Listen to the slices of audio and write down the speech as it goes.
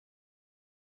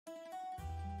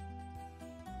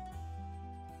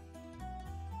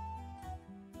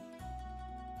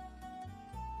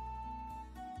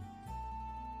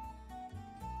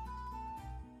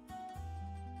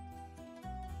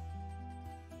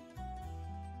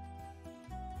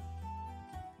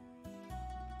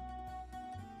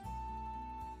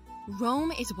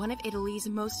Rome is one of Italy's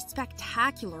most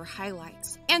spectacular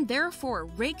highlights, and therefore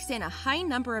rakes in a high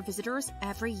number of visitors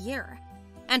every year.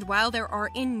 And while there are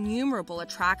innumerable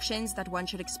attractions that one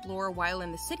should explore while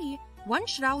in the city, one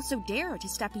should also dare to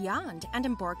step beyond and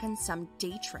embark on some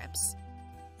day trips.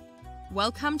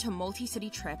 Welcome to Multi-City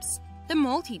Trips, the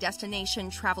multi-destination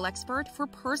travel expert for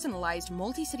personalized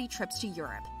multi-city trips to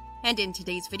Europe. And in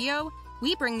today's video,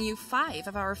 we bring you 5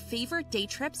 of our favorite day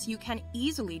trips you can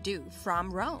easily do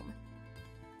from Rome.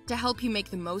 To help you make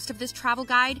the most of this travel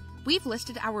guide, we've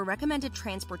listed our recommended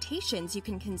transportations you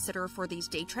can consider for these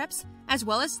day trips, as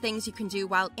well as things you can do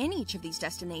while in each of these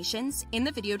destinations in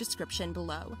the video description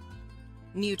below.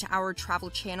 New to our travel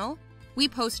channel? We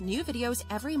post new videos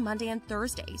every Monday and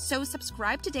Thursday, so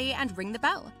subscribe today and ring the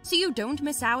bell so you don't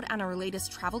miss out on our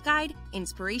latest travel guide,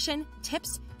 inspiration,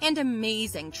 tips, and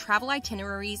amazing travel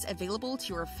itineraries available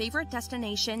to your favorite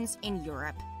destinations in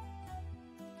Europe.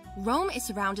 Rome is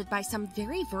surrounded by some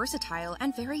very versatile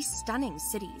and very stunning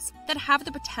cities that have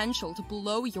the potential to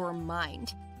blow your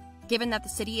mind. Given that the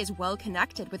city is well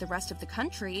connected with the rest of the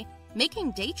country,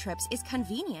 making day trips is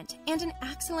convenient and an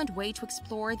excellent way to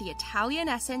explore the Italian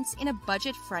essence in a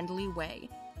budget-friendly way.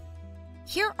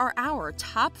 Here are our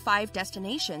top 5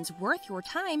 destinations worth your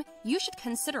time you should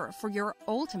consider for your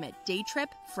ultimate day trip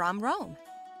from Rome.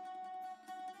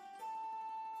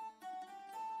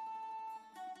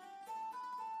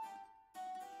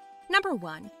 Number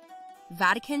 1.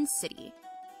 Vatican City.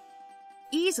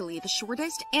 Easily the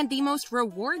shortest and the most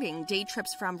rewarding day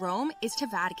trips from Rome is to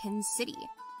Vatican City.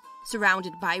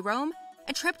 Surrounded by Rome,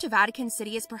 a trip to Vatican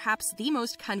City is perhaps the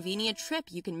most convenient trip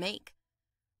you can make.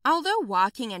 Although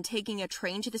walking and taking a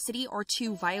train to the city are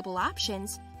 2 viable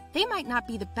options, they might not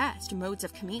be the best modes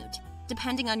of commute,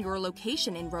 depending on your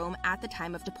location in Rome at the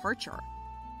time of departure.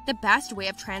 The best way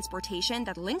of transportation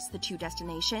that links the 2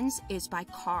 destinations is by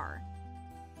car.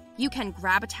 You can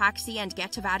grab a taxi and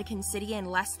get to Vatican City in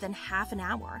less than half an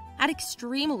hour at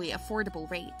extremely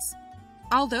affordable rates.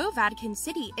 Although Vatican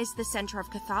City is the center of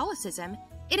Catholicism,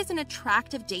 it is an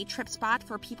attractive day trip spot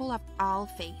for people of all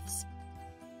faiths.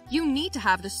 You need to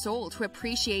have the soul to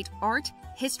appreciate art,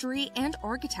 history, and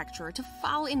architecture to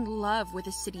fall in love with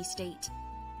the city-state.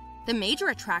 The major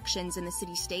attractions in the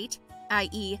city-state,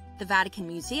 i.e. the Vatican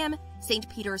Museum, St.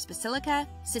 Peter's Basilica,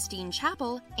 Sistine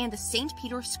Chapel, and the St.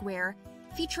 Peter's Square,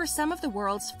 feature some of the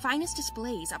world's finest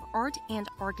displays of art and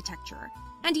architecture,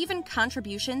 and even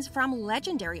contributions from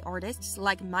legendary artists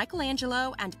like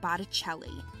Michelangelo and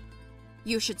Botticelli.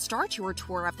 You should start your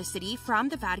tour of the city from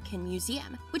the Vatican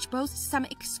Museum, which boasts some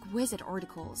exquisite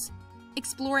articles.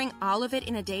 Exploring all of it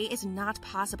in a day is not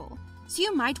possible, so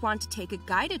you might want to take a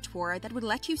guided tour that would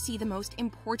let you see the most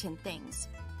important things.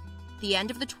 The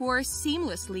end of the tour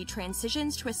seamlessly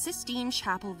transitions to a Sistine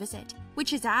Chapel visit,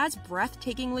 which is as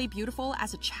breathtakingly beautiful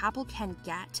as a chapel can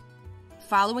get.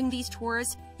 Following these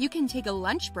tours, you can take a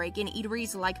lunch break in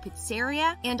eateries like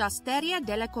Pizzeria and Osteria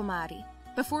delle Comari,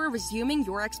 before resuming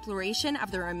your exploration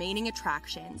of the remaining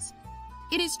attractions.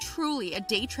 It is truly a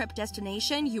day trip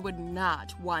destination you would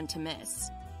not want to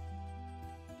miss.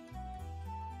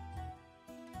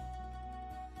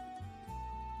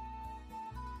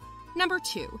 Number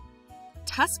 2.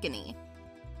 Tuscany.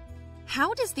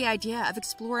 How does the idea of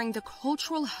exploring the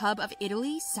cultural hub of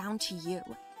Italy sound to you?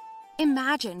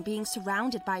 Imagine being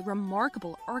surrounded by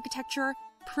remarkable architecture,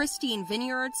 pristine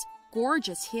vineyards,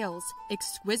 gorgeous hills,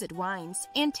 exquisite wines,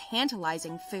 and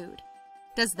tantalizing food.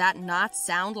 Does that not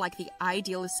sound like the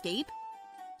ideal escape?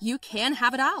 You can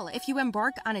have it all if you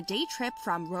embark on a day trip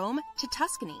from Rome to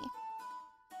Tuscany.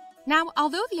 Now,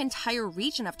 although the entire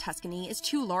region of Tuscany is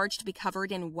too large to be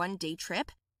covered in one day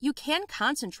trip, you can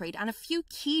concentrate on a few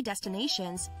key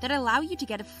destinations that allow you to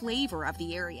get a flavor of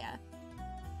the area.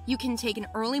 You can take an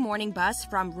early morning bus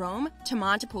from Rome to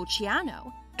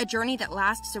Montepulciano, a journey that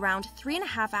lasts around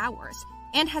 3.5 hours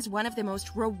and has one of the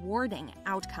most rewarding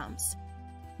outcomes.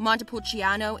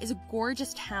 Montepulciano is a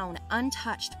gorgeous town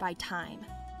untouched by time.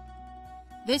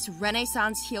 This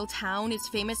Renaissance hill town is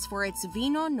famous for its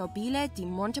Vino Nobile di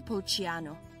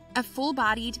Montepulciano, a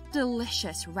full-bodied,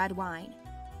 delicious red wine.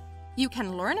 You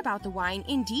can learn about the wine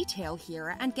in detail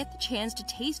here and get the chance to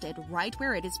taste it right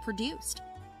where it is produced.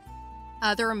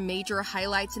 Other major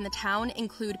highlights in the town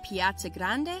include Piazza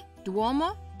Grande,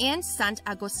 Duomo, and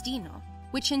Sant'Agostino,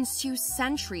 which ensue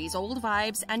centuries-old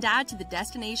vibes and add to the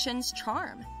destination's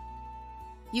charm.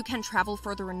 You can travel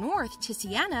further north to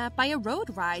Siena by a road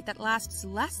ride that lasts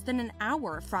less than an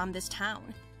hour from this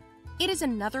town. It is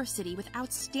another city with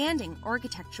outstanding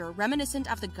architecture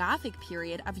reminiscent of the Gothic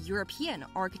period of European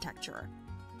architecture.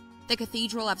 The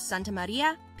Cathedral of Santa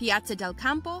Maria, Piazza del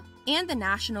Campo, and the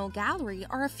National Gallery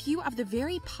are a few of the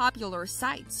very popular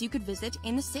sites you could visit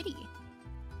in the city.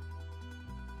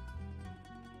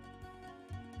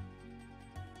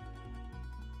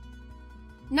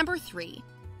 Number 3.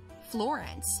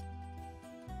 Florence.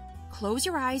 Close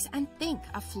your eyes and think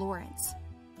of Florence.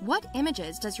 What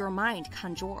images does your mind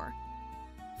conjure?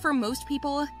 For most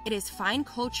people, it is fine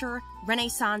culture,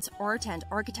 Renaissance art and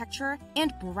architecture,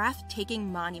 and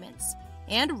breathtaking monuments,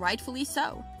 and rightfully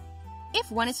so.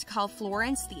 If one is to call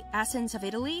Florence the essence of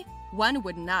Italy, one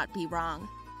would not be wrong.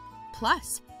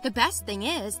 Plus, the best thing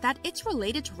is that it's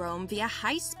related to Rome via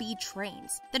high-speed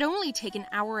trains that only take an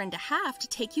hour and a half to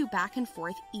take you back and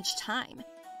forth each time.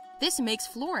 This makes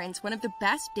Florence one of the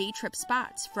best day trip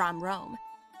spots from Rome.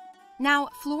 Now,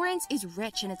 Florence is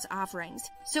rich in its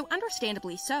offerings, so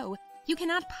understandably so, you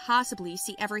cannot possibly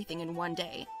see everything in one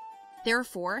day.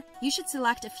 Therefore, you should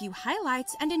select a few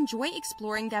highlights and enjoy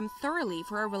exploring them thoroughly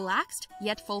for a relaxed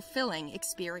yet fulfilling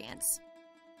experience.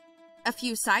 A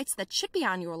few sites that should be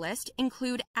on your list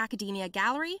include Accademia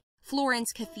Gallery,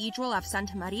 Florence Cathedral of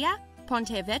Santa Maria,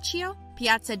 Ponte Vecchio,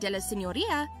 Piazza della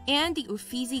Signoria, and the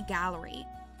Uffizi Gallery.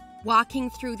 Walking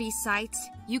through these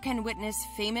sites, you can witness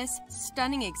famous,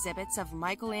 stunning exhibits of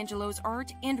Michelangelo's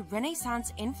art and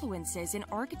Renaissance influences in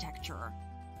architecture.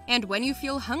 And when you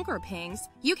feel hunger pangs,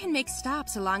 you can make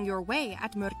stops along your way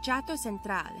at Mercato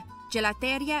Centrale,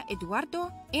 Gelateria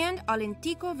Eduardo, and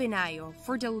All'Antico Vinaio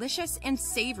for delicious and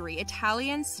savory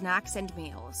Italian snacks and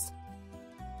meals.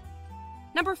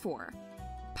 Number 4.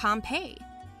 Pompeii.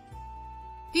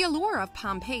 The allure of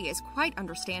Pompeii is quite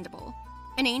understandable.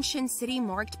 An ancient city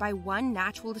marked by one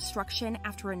natural destruction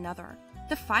after another,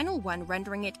 the final one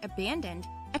rendering it abandoned,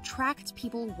 attracts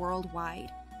people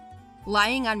worldwide.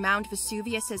 Lying on Mount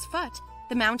Vesuvius's foot,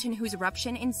 the mountain whose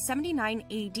eruption in 79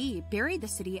 AD buried the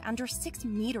city under 6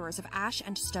 meters of ash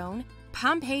and stone,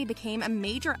 Pompeii became a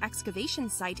major excavation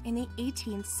site in the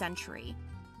 18th century.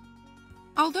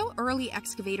 Although early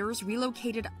excavators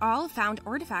relocated all found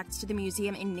artifacts to the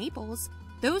museum in Naples,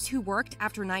 those who worked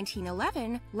after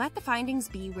 1911 let the findings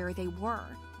be where they were.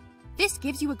 This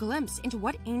gives you a glimpse into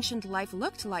what ancient life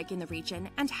looked like in the region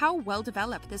and how well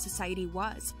developed the society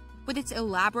was, with its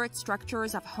elaborate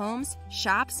structures of homes,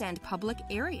 shops, and public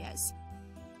areas.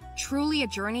 Truly a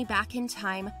journey back in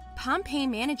time, Pompeii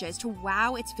manages to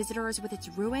wow its visitors with its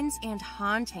ruins and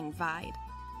haunting vibe.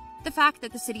 The fact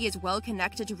that the city is well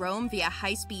connected to Rome via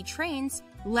high-speed trains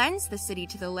lends the city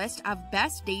to the list of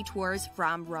best day tours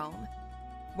from Rome.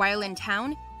 While in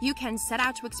town, you can set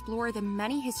out to explore the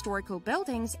many historical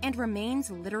buildings and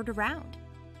remains littered around.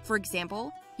 For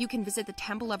example, you can visit the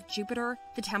Temple of Jupiter,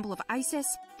 the Temple of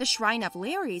Isis, the Shrine of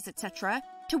Lares, etc.,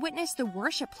 to witness the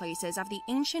worship places of the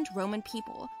ancient Roman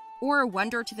people, or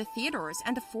wander to the theaters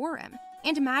and the Forum,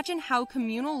 and imagine how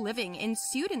communal living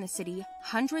ensued in the city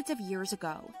hundreds of years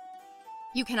ago.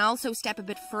 You can also step a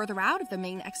bit further out of the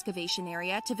main excavation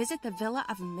area to visit the Villa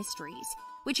of Mysteries,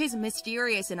 which is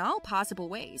mysterious in all possible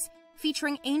ways,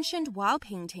 featuring ancient wall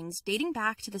paintings dating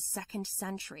back to the 2nd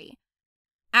century.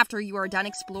 After you are done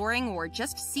exploring or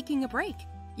just seeking a break,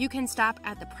 you can stop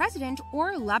at the President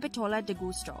or La Bettola de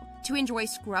Gusto to enjoy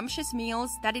scrumptious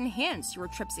meals that enhance your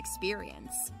trip's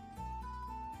experience.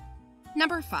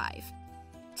 Number 5.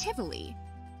 Tivoli.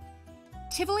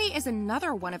 Tivoli is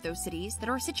another one of those cities that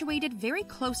are situated very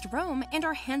close to Rome and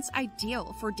are hence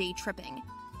ideal for day tripping.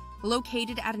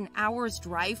 Located at an hour's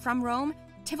drive from Rome,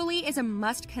 Tivoli is a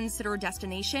must-consider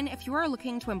destination if you are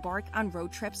looking to embark on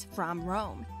road trips from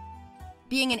Rome.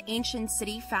 Being an ancient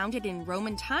city founded in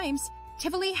Roman times,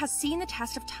 Tivoli has seen the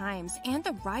test of times and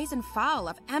the rise and fall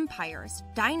of empires,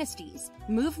 dynasties,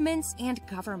 movements, and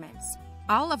governments,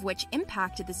 all of which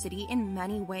impacted the city in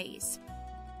many ways.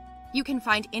 You can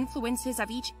find influences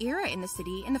of each era in the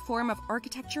city in the form of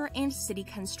architecture and city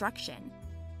construction.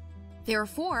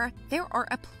 Therefore, there are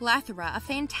a plethora of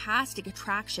fantastic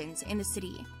attractions in the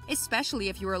city, especially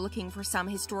if you are looking for some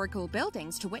historical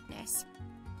buildings to witness.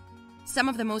 Some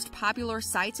of the most popular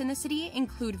sites in the city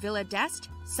include Villa d'Este,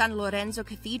 San Lorenzo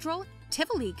Cathedral,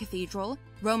 Tivoli Cathedral,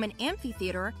 Roman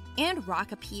Amphitheater, and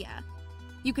Rocca Pia.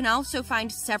 You can also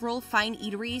find several fine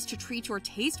eateries to treat your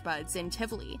taste buds in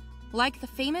Tivoli, like the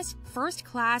famous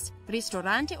first-class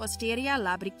Ristorante Osteria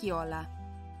La Bricchiola.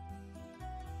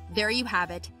 There you have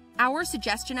it, our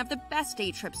suggestion of the best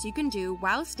day trips you can do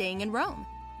while staying in Rome.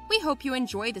 We hope you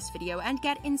enjoy this video and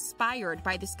get inspired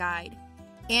by this guide.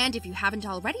 And if you haven't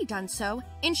already done so,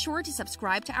 ensure to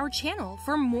subscribe to our channel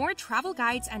for more travel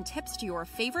guides and tips to your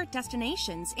favorite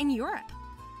destinations in Europe.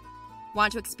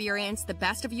 Want to experience the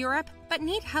best of Europe, but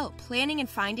need help planning and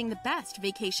finding the best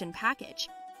vacation package?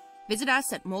 Visit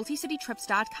us at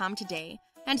multicitytrips.com today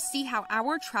and see how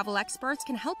our travel experts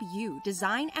can help you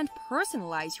design and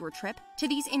personalize your trip to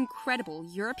these incredible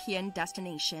European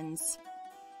destinations.